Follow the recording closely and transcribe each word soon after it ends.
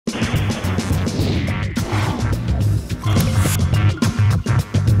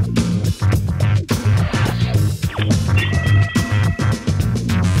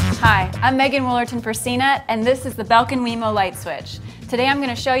I'm Megan Woolerton for CNET, and this is the Belkin WeMo LightSwitch. Today I'm going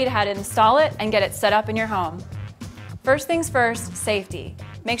to show you how to install it and get it set up in your home. First things first, safety.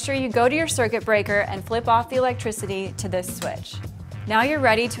 Make sure you go to your circuit breaker and flip off the electricity to this switch. Now you're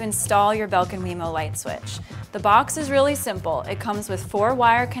ready to install your Belkin WeMo LightSwitch. The box is really simple. It comes with 4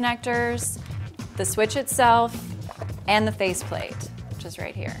 wire connectors, the switch itself, and the faceplate, which is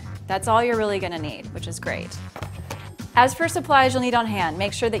right here. That's all you're really going to need, which is great. As for supplies you'll need on hand,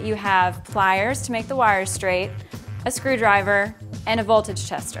 make sure that you have pliers to make the wires straight, a screwdriver, and a voltage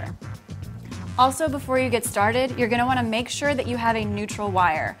tester. Also, before you get started, you're going to want to make sure that you have a neutral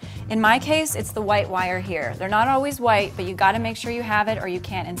wire. In my case, it's the white wire here. They're not always white, but you got to make sure you have it or you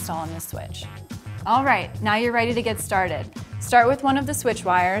can't install in this switch. All right, now you're ready to get started. Start with one of the switch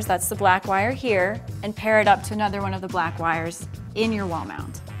wires, that's the black wire here, and pair it up to another one of the black wires in your wall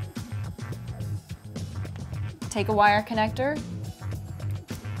mount. Take a wire connector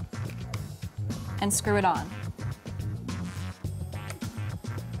and screw it on.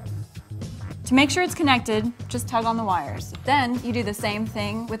 To make sure it's connected, just tug on the wires. Then you do the same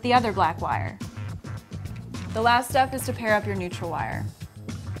thing with the other black wire. The last step is to pair up your neutral wire.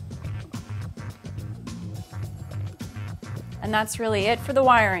 And that's really it for the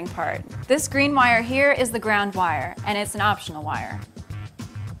wiring part. This green wire here is the ground wire, and it's an optional wire.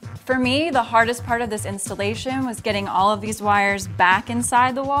 For me, the hardest part of this installation was getting all of these wires back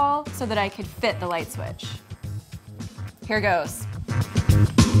inside the wall so that I could fit the light switch. Here goes.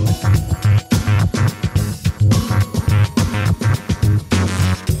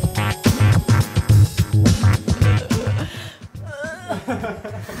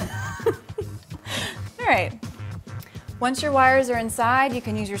 All right. Once your wires are inside, you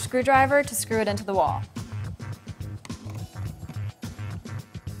can use your screwdriver to screw it into the wall.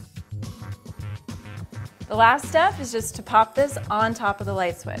 The last step is just to pop this on top of the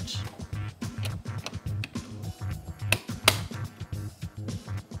light switch.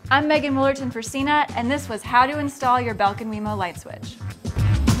 I'm Megan Woolerton for CNET, and this was how to install your Belkin WeMo LightSwitch.